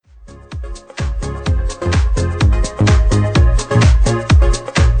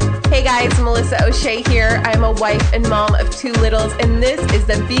Melissa O'Shea here. I'm a wife and mom of two littles, and this is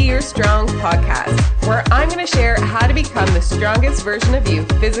the Be Your Strong podcast, where I'm going to share how to become the strongest version of you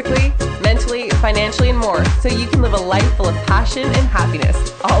physically, mentally, financially, and more, so you can live a life full of passion and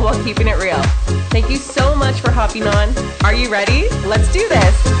happiness, all while keeping it real. Thank you so much for hopping on. Are you ready? Let's do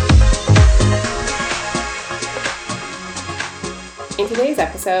this. In today's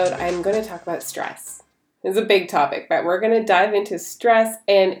episode, I'm going to talk about stress. It's a big topic, but we're going to dive into stress,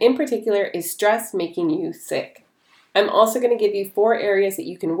 and in particular, is stress making you sick? I'm also going to give you 4 areas that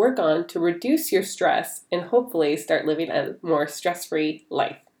you can work on to reduce your stress and hopefully start living a more stress-free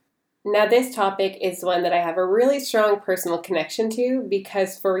life. Now, this topic is one that I have a really strong personal connection to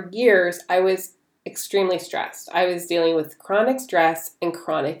because for years I was extremely stressed. I was dealing with chronic stress and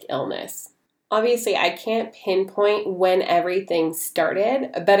chronic illness. Obviously, I can't pinpoint when everything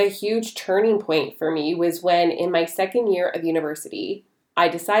started, but a huge turning point for me was when, in my second year of university, I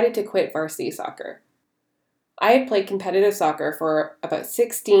decided to quit varsity soccer. I had played competitive soccer for about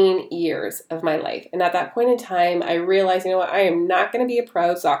 16 years of my life, and at that point in time, I realized, you know what, I am not going to be a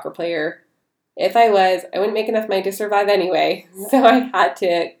pro soccer player. If I was, I wouldn't make enough money to survive anyway, so I had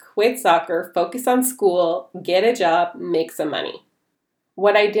to quit soccer, focus on school, get a job, make some money.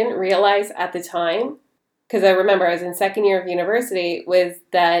 What I didn't realize at the time, because I remember I was in second year of university, was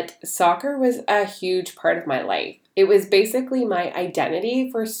that soccer was a huge part of my life. It was basically my identity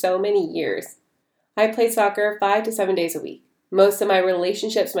for so many years. I played soccer 5 to 7 days a week. Most of my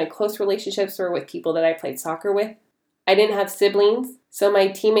relationships, my close relationships, were with people that I played soccer with. I didn't have siblings, so my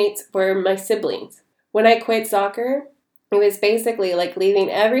teammates were my siblings. When I quit soccer, it was basically like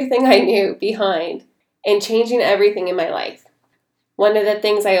leaving everything I knew behind and changing everything in my life. One of the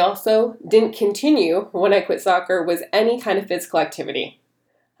things I also didn't continue when I quit soccer was any kind of physical activity.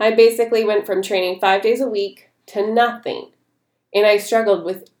 I basically went from training 5 days a week to nothing, and I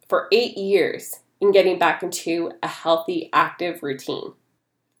struggled for 8 years in getting back into a healthy, active routine.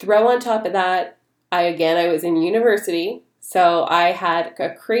 Throw on top of that, I was in university, so I had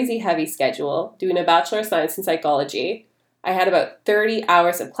a crazy heavy schedule, doing a Bachelor of Science in Psychology. I had about 30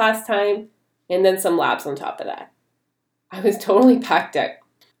 hours of class time, and then some labs on top of that. I was totally packed out.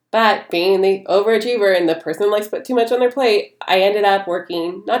 But being the overachiever and the person who likes to put too much on their plate, I ended up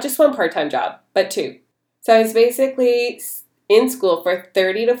working not just one part-time job, but 2. So I was basically in school for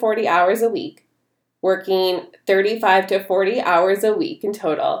 30 to 40 hours a week, working 35 to 40 hours a week in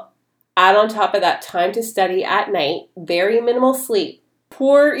total. Add on top of that time to study at night, very minimal sleep,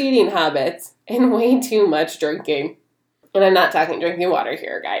 poor eating habits, and way too much drinking. And I'm not talking drinking water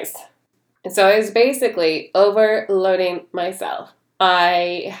here, guys. And so I was basically overloading myself.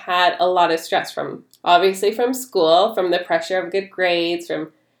 I had a lot of stress from school, from the pressure of good grades,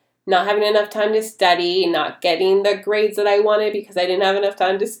 from not having enough time to study, not getting the grades that I wanted because I didn't have enough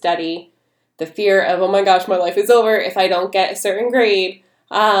time to study, the fear of, oh my gosh, my life is over if I don't get a certain grade,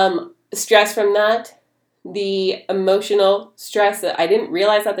 stress from that, the emotional stress that I didn't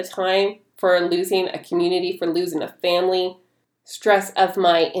realize at the time for losing a community, for losing a family, stress of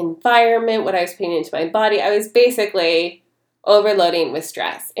my environment, what I was putting into my body. I was basically overloading with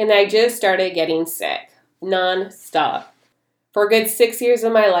stress. And I just started getting sick non-stop. For a good 6 years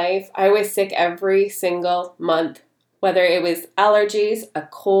of my life, I was sick every single month. Whether it was allergies, a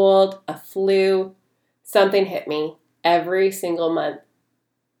cold, a flu, something hit me every single month.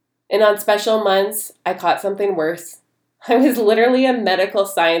 And on special months, I caught something worse. I was literally a medical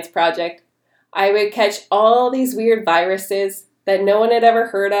science project. I would catch all these weird viruses that no one had ever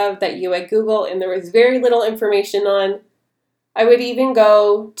heard of, that you would Google and there was very little information on. I would even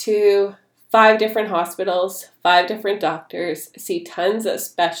go to 5 different hospitals, 5 different doctors, see tons of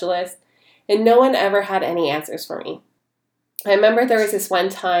specialists, and no one ever had any answers for me. I remember there was this one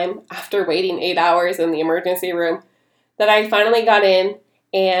time, after waiting 8 hours in the emergency room, that I finally got in,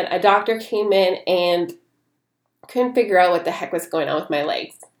 and a doctor came in and couldn't figure out what the heck was going on with my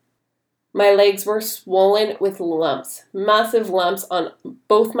legs. My legs were swollen with lumps, massive lumps on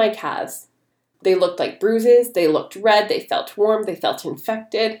both my calves. They looked like bruises, they looked red, they felt warm, they felt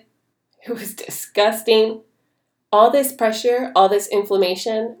infected. It was disgusting. All this pressure, all this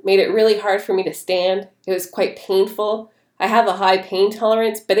inflammation made it really hard for me to stand. It was quite painful. I have a high pain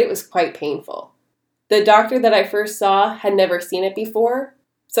tolerance, but it was quite painful. The doctor that I first saw had never seen it before,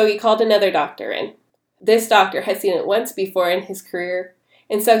 so he called another doctor in. This doctor had seen it once before in his career.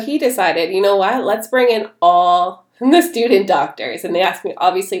 And so he decided, you know what, let's bring in all the student doctors. And they asked me,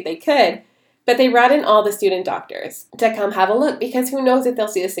 obviously they could, but they brought in all the student doctors to come have a look because who knows if they'll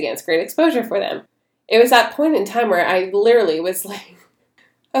see this again. It's great exposure for them. It was that point in time where I literally was like,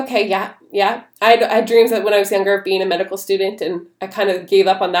 Okay, yeah. I had dreams that when I was younger of being a medical student, and I kind of gave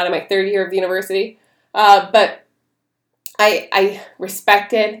up on that in my third year of university. But I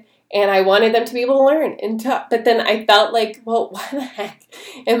respected and I wanted them to be able to learn. But then I felt like, well, why the heck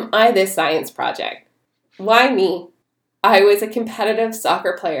am I this science project? Why me? I was a competitive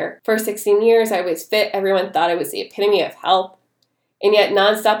soccer player. For 16 years, I was fit. Everyone thought I was the epitome of health. And yet,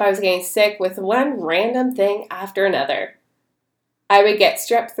 nonstop, I was getting sick with one random thing after another. I would get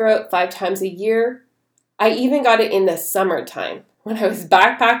strep throat 5 times a year. I even got it in the summertime. When I was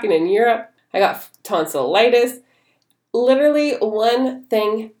backpacking in Europe, I got tonsillitis. Literally one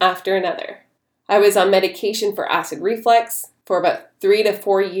thing after another. I was on medication for acid reflux for about 3 to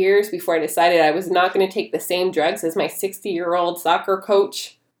 4 years before I decided I was not going to take the same drugs as my 60-year-old soccer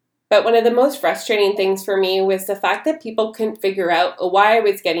coach. But one of the most frustrating things for me was the fact that people couldn't figure out why I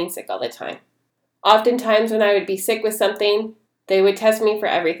was getting sick all the time. Oftentimes when I would be sick with something, they would test me for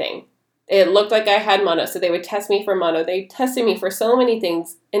everything. It looked like I had mono, so they would test me for mono. They tested me for so many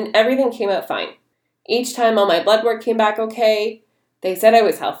things, and everything came out fine. Each time all my blood work came back okay, they said I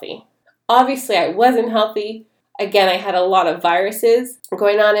was healthy. Obviously, I wasn't healthy. Again, I had a lot of viruses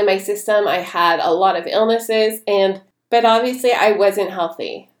going on in my system. I had a lot of illnesses, but obviously I wasn't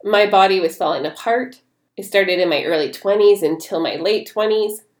healthy. My body was falling apart. It started in my early 20s until my late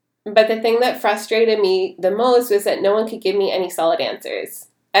 20s. But the thing that frustrated me the most was that no one could give me any solid answers.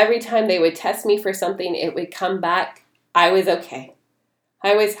 Every time they would test me for something, it would come back, I was okay.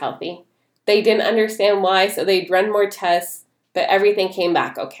 I was healthy. They didn't understand why, so they'd run more tests, but everything came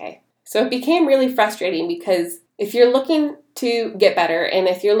back okay. So it became really frustrating because if you're looking to get better and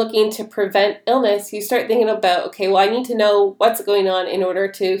if you're looking to prevent illness, you start thinking about, okay, well, I need to know what's going on in order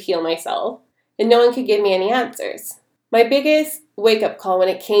to heal myself. And no one could give me any answers. My biggest wake-up call when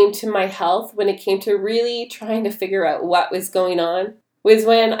it came to my health, when it came to really trying to figure out what was going on, was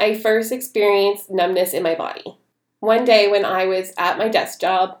when I first experienced numbness in my body. One day when I was at my desk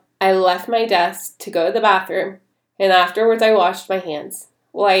job, I left my desk to go to the bathroom, and afterwards I washed my hands.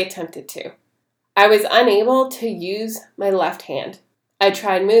 Well, I attempted to. I was unable to use my left hand. I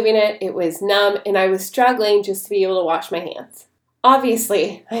tried moving it, it was numb, and I was struggling just to be able to wash my hands.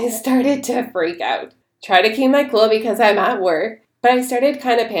 Obviously, I started to freak out. Try to keep my cool because I'm at work, but I started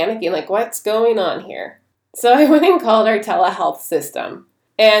kind of panicking, like, what's going on here? So I went and called our telehealth system,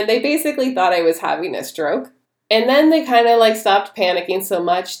 and they basically thought I was having a stroke. And then they kind of stopped panicking so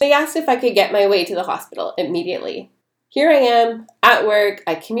much. They asked if I could get my way to the hospital immediately. Here I am at work.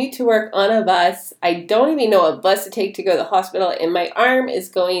 I commute to work on a bus. I don't even know what bus to take to go to the hospital, and my arm is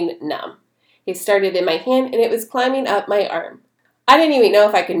going numb. It started in my hand and it was climbing up my arm. I didn't even know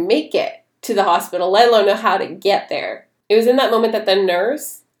if I could make it to the hospital, let alone know how to get there. It was in that moment that the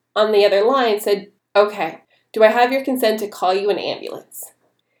nurse on the other line said, "Okay, do I have your consent to call you an ambulance?"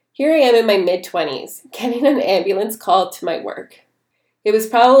 Here I am in my mid-20s, getting an ambulance called to my work. It was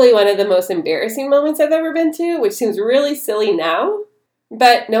probably one of the most embarrassing moments I've ever been to, which seems really silly now,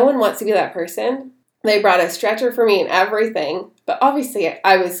 but no one wants to be that person. They brought a stretcher for me and everything, but obviously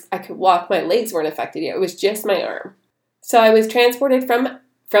I could walk, my legs weren't affected yet, it was just my arm. So I was transported from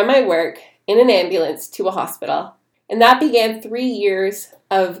my work in an ambulance to a hospital, and that began 3 years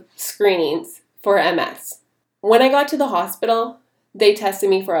of screenings for MS. When I got to the hospital, they tested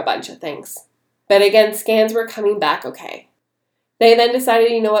me for a bunch of things. But again, scans were coming back okay. They then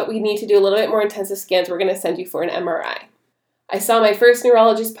decided, you know what, we need to do a little bit more intensive scans. We're going to send you for an MRI. I saw my first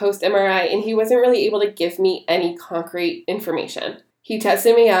neurologist post-MRI, and he wasn't really able to give me any concrete information. He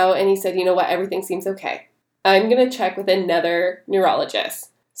tested me out, and he said, you know what, everything seems okay. I'm going to check with another neurologist.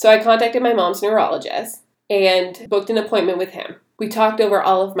 So I contacted my mom's neurologist and booked an appointment with him. We talked over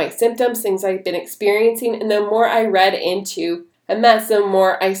all of my symptoms, things I've been experiencing, and the more I read into MS, the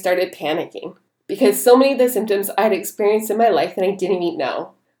more I started panicking. Because so many of the symptoms I'd experienced in my life that I didn't even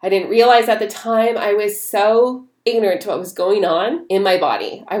know. I didn't realize at the time I was so ignorant to what was going on in my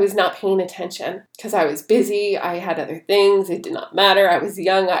body. I was not paying attention because I was busy. I had other things. It did not matter. I was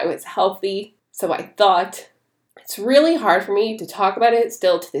young. I was healthy. So I thought. It's really hard for me to talk about it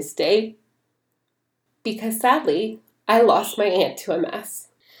still to this day because sadly, I lost my aunt to MS.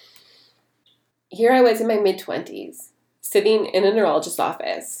 Here I was in my mid-20s, sitting in a neurologist's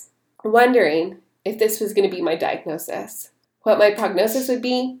office, wondering if this was going to be my diagnosis, what my prognosis would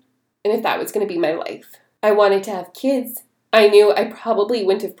be, and if that was going to be my life. I wanted to have kids. I knew I probably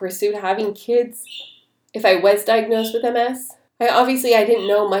wouldn't have pursued having kids if I was diagnosed with MS. I didn't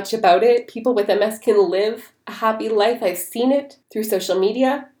know much about it. People with MS can live a happy life. I've seen it through social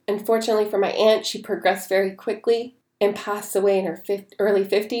media. Unfortunately for my aunt, she progressed very quickly and passed away in her early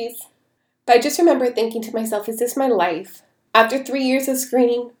 50s. But I just remember thinking to myself, is this my life? After 3 years of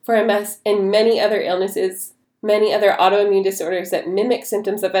screening for MS and many other illnesses, many other autoimmune disorders that mimic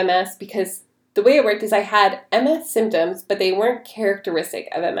symptoms of MS, because the way it worked is I had MS symptoms, but they weren't characteristic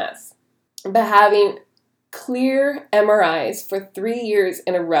of MS. But having clear MRIs for 3 years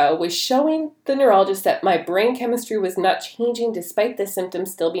in a row was showing the neurologist that my brain chemistry was not changing despite the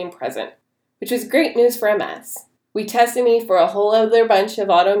symptoms still being present, which was great news for MS. We tested me for a whole other bunch of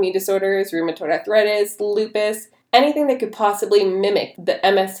autoimmune disorders, rheumatoid arthritis, lupus, anything that could possibly mimic the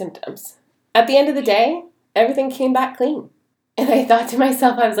MS symptoms. At the end of the day, everything came back clean. And I thought to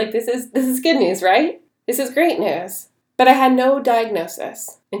myself, I was like, this is good news, right? This is great news. But I had no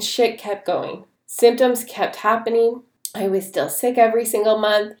diagnosis, and shit kept going. Symptoms kept happening. I was still sick every single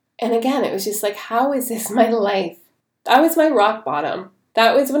month. And again, it was just like, how is this my life? That was my rock bottom.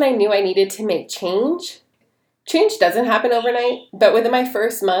 That was when I knew I needed to make change. Change doesn't happen overnight, but within my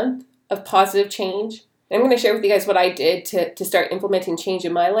first month of positive change, I'm going to share with you guys what I did to start implementing change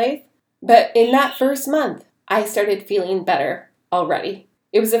in my life. But in that first month, I started feeling better already.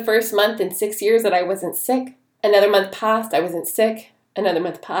 It was the first month in 6 years that I wasn't sick. Another month passed, I wasn't sick. Another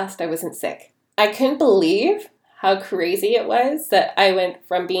month passed, I wasn't sick. I couldn't believe how crazy it was that I went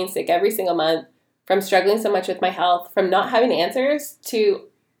from being sick every single month, from struggling so much with my health, from not having answers, to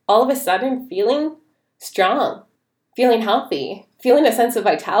all of a sudden feeling strong, feeling healthy, feeling a sense of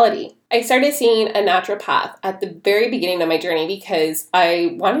vitality. I started seeing a naturopath at the very beginning of my journey because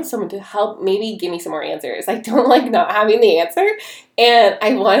I wanted someone to help maybe give me some more answers. I don't like not having the answer, and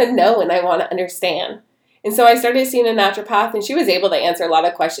I want to know and I want to understand. And so I started seeing a naturopath, and she was able to answer a lot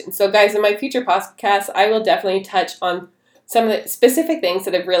of questions. So guys, in my future podcasts, I will definitely touch on some of the specific things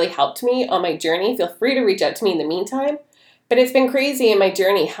that have really helped me on my journey. Feel free to reach out to me in the meantime. But it's been crazy in my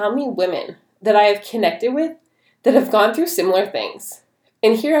journey how many women that I have connected with that have gone through similar things.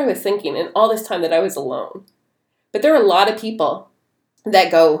 And here I was thinking in all this time that I was alone. But there are a lot of people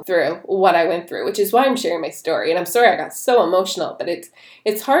that go through what I went through, which is why I'm sharing my story. And I'm sorry I got so emotional, but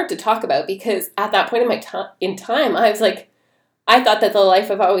it's hard to talk about because at that point in time, I was like, I thought that the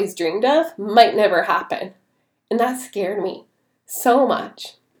life I've always dreamed of might never happen. And that scared me so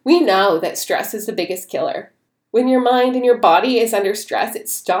much. We know that stress is the biggest killer. When your mind and your body is under stress, it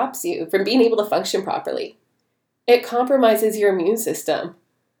stops you from being able to function properly. It compromises your immune system.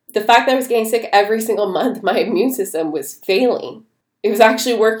 The fact that I was getting sick every single month, my immune system was failing. It was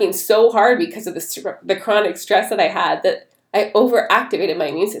actually working so hard because of the chronic stress that I had that I overactivated my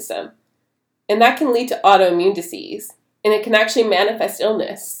immune system. And that can lead to autoimmune disease, and it can actually manifest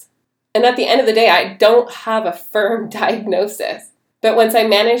illness. And at the end of the day, I don't have a firm diagnosis. But once I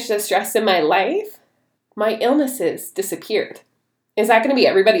managed the stress in my life, my illnesses disappeared. Is that going to be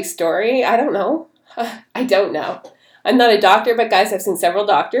everybody's story? I don't know. I don't know. I'm not a doctor, but guys, I've seen several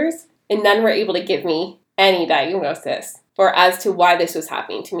doctors, and none were able to give me any diagnosis or as to why this was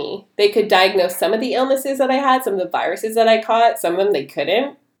happening to me. They could diagnose some of the illnesses that I had, some of the viruses that I caught, some of them they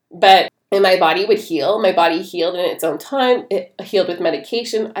couldn't, and my body would heal. My body healed in its own time. It healed with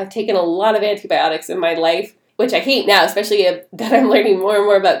medication. I've taken a lot of antibiotics in my life, which I hate now, especially that I'm learning more and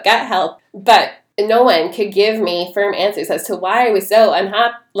more about gut health, but no one could give me firm answers as to why I was so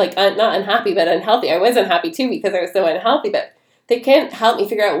unhappy, not unhappy, but unhealthy. I was unhappy too because I was so unhealthy, but they couldn't help me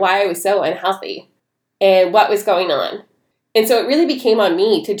figure out why I was so unhealthy and what was going on. And so it really became on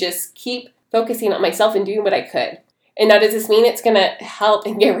me to just keep focusing on myself and doing what I could. And now does this mean it's going to help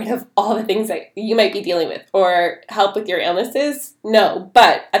and get rid of all the things that you might be dealing with or help with your illnesses? No.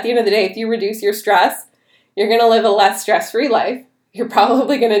 But at the end of the day, if you reduce your stress, you're going to live a less stress-free life. You're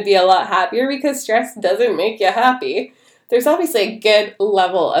probably going to be a lot happier because stress doesn't make you happy. There's obviously a good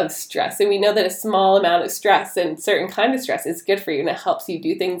level of stress, and we know that a small amount of stress and certain kind of stress is good for you, and it helps you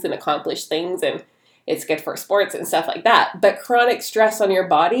do things and accomplish things, and it's good for sports and stuff like that. But chronic stress on your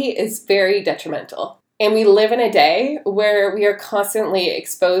body is very detrimental. And we live in a day where we are constantly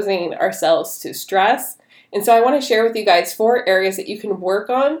exposing ourselves to stress. And so I want to share with you guys 4 areas that you can work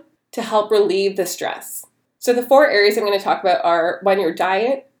on to help relieve the stress. So the 4 areas I'm going to talk about are 1, your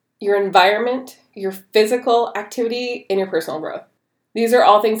diet, your environment, your physical activity, and your personal growth. These are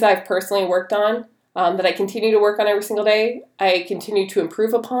all things that I've personally worked on, that I continue to work on every single day. I continue to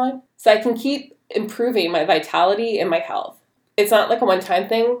improve upon, so I can keep improving my vitality and my health. It's not like a one-time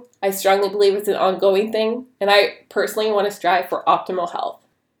thing. I strongly believe it's an ongoing thing, and I personally want to strive for optimal health.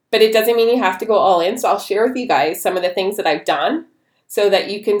 But it doesn't mean you have to go all in, so I'll share with you guys some of the things that I've done so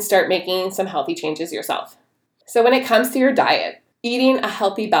that you can start making some healthy changes yourself. So when it comes to your diet, eating a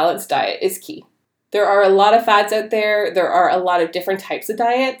healthy, balanced diet is key. There are a lot of fads out there. There are a lot of different types of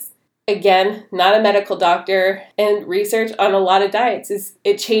diets. Again, not a medical doctor, and research on a lot of diets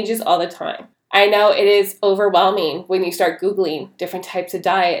it changes all the time. I know it is overwhelming when you start Googling different types of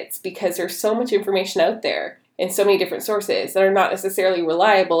diets because there's so much information out there and so many different sources that are not necessarily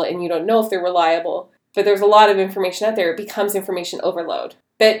reliable, and you don't know if they're reliable, but there's a lot of information out there. It becomes information overload.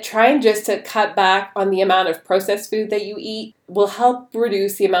 But trying just to cut back on the amount of processed food that you eat will help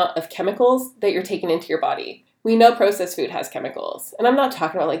reduce the amount of chemicals that you're taking into your body. We know processed food has chemicals, and I'm not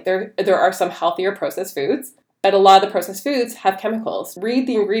talking about like there are some healthier processed foods, but a lot of the processed foods have chemicals. Read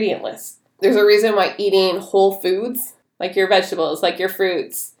the ingredient list. There's a reason why eating whole foods, like your vegetables, like your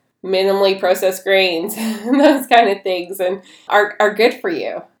fruits, minimally processed grains, those kind of things, and are good for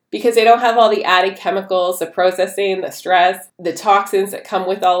you. Because they don't have all the added chemicals, the processing, the stress, the toxins that come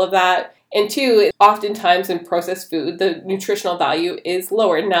with all of that. And two, oftentimes in processed food, the nutritional value is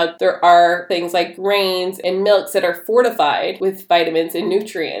lower. Now, there are things like grains and milks that are fortified with vitamins and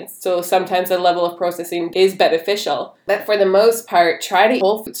nutrients. So sometimes the level of processing is beneficial. But for the most part, try to eat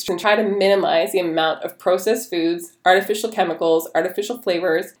whole foods and try to minimize the amount of processed foods, artificial chemicals, artificial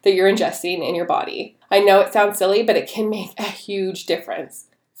flavors that you're ingesting in your body. I know it sounds silly, but it can make a huge difference.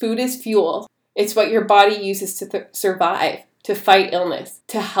 Food is fuel. It's what your body uses to survive, to fight illness,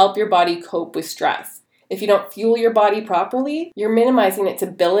 to help your body cope with stress. If you don't fuel your body properly, you're minimizing its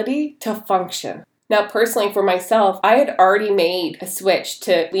ability to function. Now, personally, for myself, I had already made a switch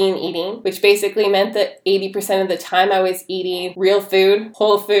to lean eating, which basically meant that 80% of the time I was eating real food,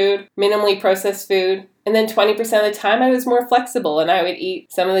 whole food, minimally processed food. And then 20% of the time I was more flexible and I would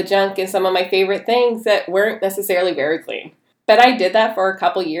eat some of the junk and some of my favorite things that weren't necessarily very clean. But I did that for a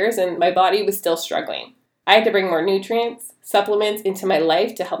couple years and my body was still struggling. I had to bring more nutrients, supplements into my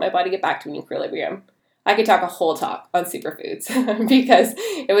life to help my body get back to an equilibrium. I could talk a whole talk on superfoods because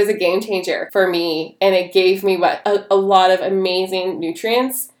it was a game changer for me, and it gave me a lot of amazing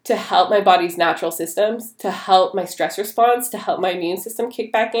nutrients to help my body's natural systems, to help my stress response, to help my immune system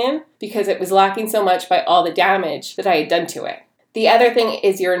kick back in because it was lacking so much by all the damage that I had done to it. The other thing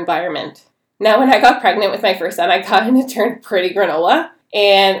is your environment. Now, when I got pregnant with my first son, I got into turn pretty granola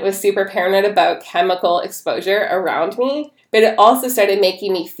and was super paranoid about chemical exposure around me. But it also started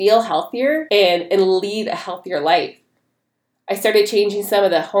making me feel healthier and lead a healthier life. I started changing some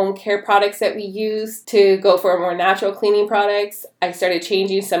of the home care products that we use to go for more natural cleaning products. I started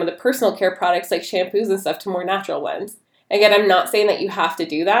changing some of the personal care products like shampoos and stuff to more natural ones. Again, I'm not saying that you have to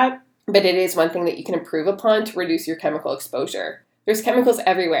do that, but it is one thing that you can improve upon to reduce your chemical exposure. There's chemicals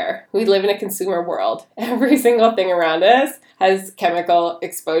everywhere. We live in a consumer world. Every single thing around us has chemical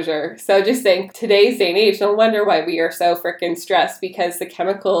exposure. So just think, today's day and age, no wonder why we are so freaking stressed because the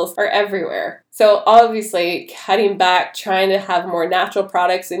chemicals are everywhere. So obviously, cutting back, trying to have more natural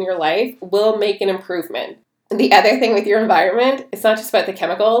products in your life will make an improvement. The other thing with your environment, it's not just about the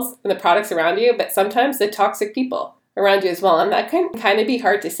chemicals and the products around you, but sometimes the toxic people around you as well. And that can kind of be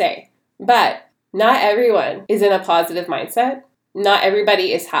hard to say. But not everyone is in a positive mindset. Not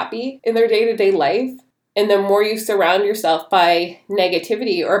everybody is happy in their day-to-day life. And the more you surround yourself by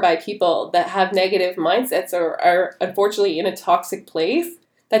negativity or by people that have negative mindsets or are unfortunately in a toxic place,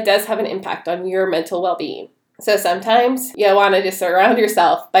 that does have an impact on your mental well-being. So sometimes you want to just surround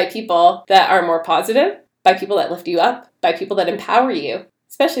yourself by people that are more positive, by people that lift you up, by people that empower you,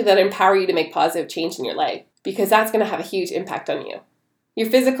 especially that empower you to make positive change in your life, because that's going to have a huge impact on you. Your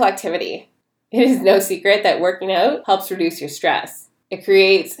physical activity. It is no secret that working out helps reduce your stress. It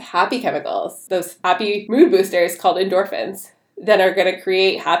creates happy chemicals, those happy mood boosters called endorphins, that are going to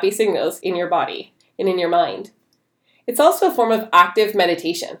create happy signals in your body and in your mind. It's also a form of active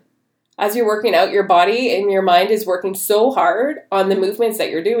meditation. As you're working out, your body and your mind is working so hard on the movements that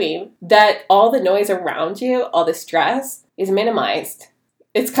you're doing that all the noise around you, all the stress, is minimized.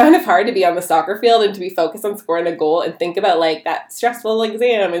 It's kind of hard to be on the soccer field and to be focused on scoring a goal and think about like that stressful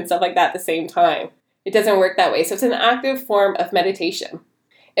exam and stuff like that at the same time. It doesn't work that way. So it's an active form of meditation.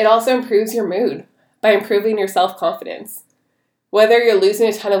 It also improves your mood by improving your self-confidence. Whether you're losing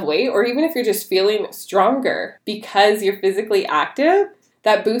a ton of weight or even if you're just feeling stronger because you're physically active,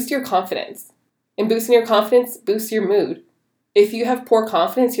 that boosts your confidence. And boosting your confidence boosts your mood. If you have poor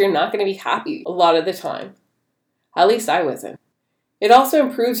confidence, you're not going to be happy a lot of the time. At least I wasn't. It also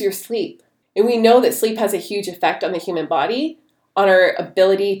improves your sleep. And we know that sleep has a huge effect on the human body, on our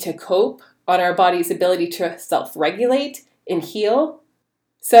ability to cope, on our body's ability to self-regulate and heal.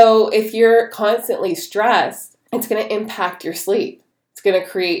 So if you're constantly stressed, it's going to impact your sleep. It's going to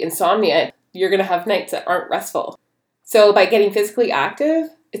create insomnia. You're going to have nights that aren't restful. So by getting physically active,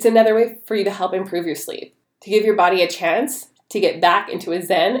 it's another way for you to help improve your sleep, to give your body a chance to get back into a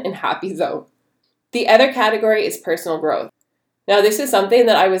zen and happy zone. The other category is personal growth. Now, this is something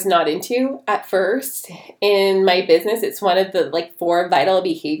that I was not into at first in my business. It's one of the 4 vital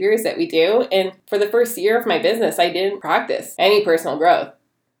behaviors that we do. And for the first year of my business, I didn't practice any personal growth.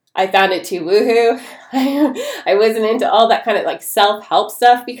 I found it too woohoo. I wasn't into all that kind of self-help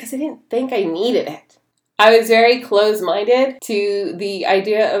stuff because I didn't think I needed it. I was very closed-minded to the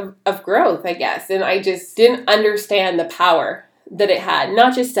idea of growth, I guess. And I just didn't understand the power that it had,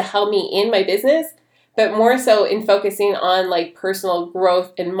 not just to help me in my business, but more so in focusing on personal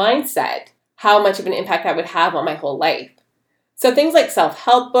growth and mindset, how much of an impact that would have on my whole life. So things like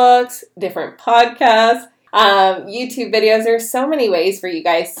self-help books, different podcasts, YouTube videos, there's so many ways for you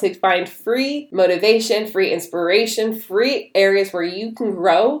guys to find free motivation, free inspiration, free areas where you can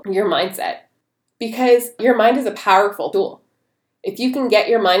grow your mindset. Because your mind is a powerful tool. If you can get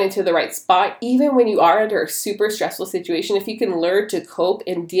your mind into the right spot, even when you are under a super stressful situation, if you can learn to cope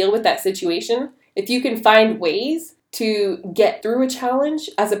and deal with that situation, if you can find ways to get through a challenge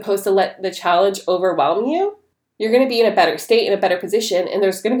as opposed to let the challenge overwhelm you, you're going to be in a better state, in a better position, and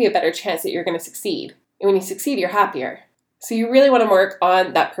there's going to be a better chance that you're going to succeed. And when you succeed, you're happier. So you really want to work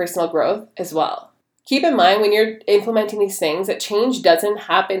on that personal growth as well. Keep in mind when you're implementing these things that change doesn't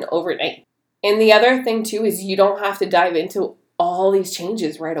happen overnight. And the other thing too is you don't have to dive into all these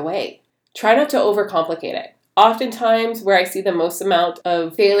changes right away. Try not to overcomplicate it. Oftentimes where I see the most amount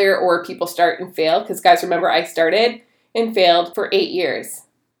of failure or people start and fail, because guys, remember I started and failed for 8 years.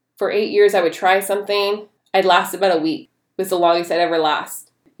 For 8 years I would try something. I'd last about a week. It was the longest I'd ever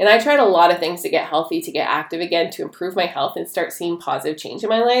last. And I tried a lot of things to get healthy, to get active again, to improve my health and start seeing positive change in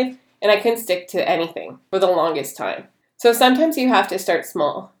my life. And I couldn't stick to anything for the longest time. So sometimes you have to start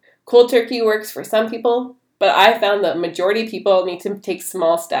small. Cold turkey works for some people, but I found that majority of people need to take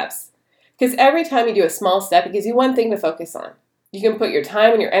small steps. Because every time you do a small step, it gives you one thing to focus on. You can put your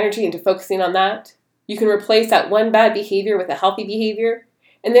time and your energy into focusing on that. You can replace that one bad behavior with a healthy behavior.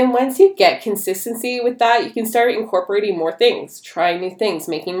 And then once you get consistency with that, you can start incorporating more things, trying new things,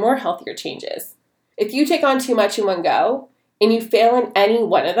 making more healthier changes. If you take on too much in one go and you fail in any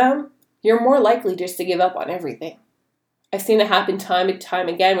one of them, you're more likely just to give up on everything. I've seen it happen time and time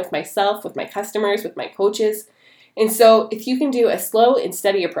again with myself, with my customers, with my coaches. And so if you can do a slow and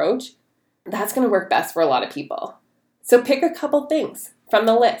steady approach, that's going to work best for a lot of people. So pick a couple things from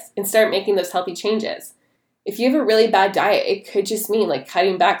the list and start making those healthy changes. If you have a really bad diet, it could just mean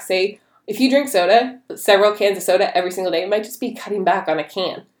cutting back. Say, if you drink soda, several cans of soda every single day, it might just be cutting back on a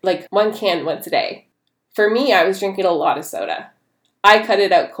can, 1 can once a day. For me, I was drinking a lot of soda. I cut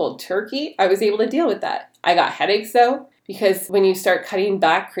it out cold turkey. I was able to deal with that. I got headaches though, because when you start cutting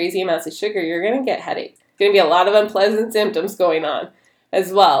back crazy amounts of sugar, you're going to get headaches. There's going to be a lot of unpleasant symptoms going on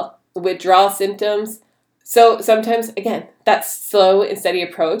as well. Withdrawal symptoms. So sometimes, again, that slow and steady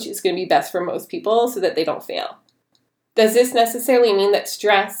approach is going to be best for most people so that they don't fail. Does this necessarily mean that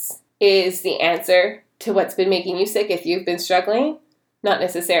stress is the answer to what's been making you sick if you've been struggling? Not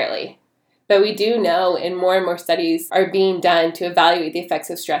necessarily. But we do know, and more studies are being done to evaluate the effects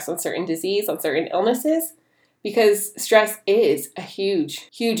of stress on certain disease, on certain illnesses, because stress is a huge,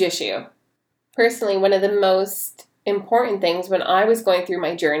 huge issue. Personally, one of the most important things when I was going through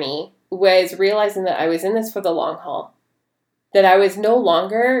my journey was realizing that I was in this for the long haul. That I was no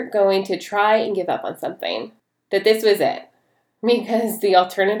longer going to try and give up on something. That this was it. Because the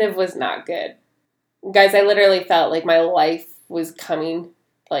alternative was not good. Guys, I literally felt like my life was coming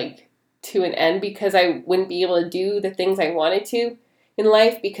to an end because I wouldn't be able to do the things I wanted to in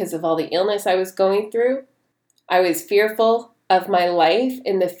life because of all the illness I was going through. I was fearful of my life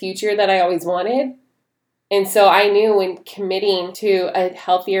and the future that I always wanted. And so I knew when committing to a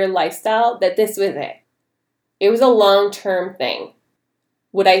healthier lifestyle that this was it. It was a long-term thing.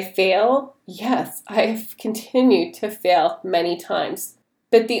 Would I fail? Yes, I've continued to fail many times.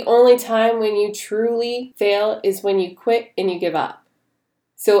 But the only time when you truly fail is when you quit and you give up.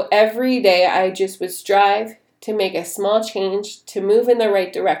 So every day I just would strive to make a small change, to move in the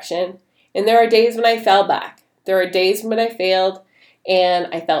right direction. And there are days when I fell back. There are days when I failed. And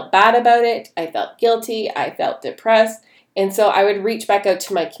I felt bad about it. I felt guilty. I felt depressed. And so I would reach back out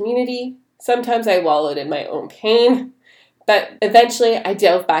to my community. Sometimes I wallowed in my own pain. But eventually I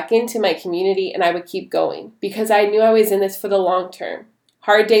dove back into my community and I would keep going because I knew I was in this for the long term.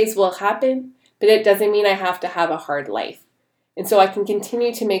 Hard days will happen, but it doesn't mean I have to have a hard life. And so I can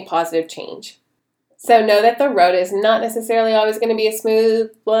continue to make positive change. So know that the road is not necessarily always going to be a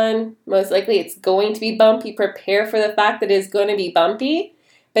smooth one. Most likely it's going to be bumpy. Prepare for the fact that it's going to be bumpy.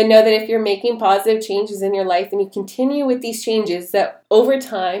 But know that if you're making positive changes in your life and you continue with these changes, that over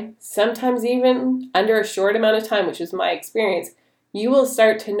time, sometimes even under a short amount of time, which was my experience, you will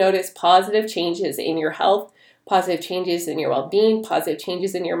start to notice positive changes in your health, positive changes in your well-being, positive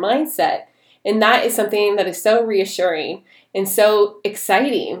changes in your mindset. And that is something that is so reassuring and so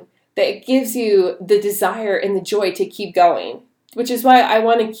exciting that it gives you the desire and the joy to keep going, which is why I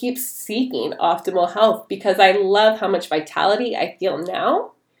want to keep seeking optimal health, because I love how much vitality I feel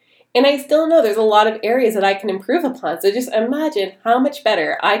now. And I still know there's a lot of areas that I can improve upon. So just imagine how much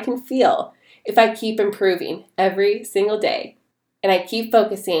better I can feel if I keep improving every single day and I keep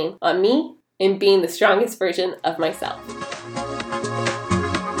focusing on me and being the strongest version of myself.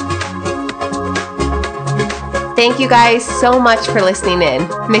 Thank you guys so much for listening in.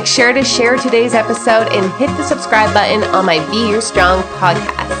 Make sure to share today's episode and hit the subscribe button on my Be Your Strong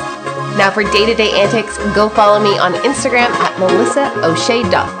podcast. Now for day-to-day antics, go follow me on Instagram at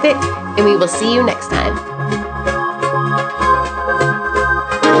melissaoshea.fit, and we will see you next time.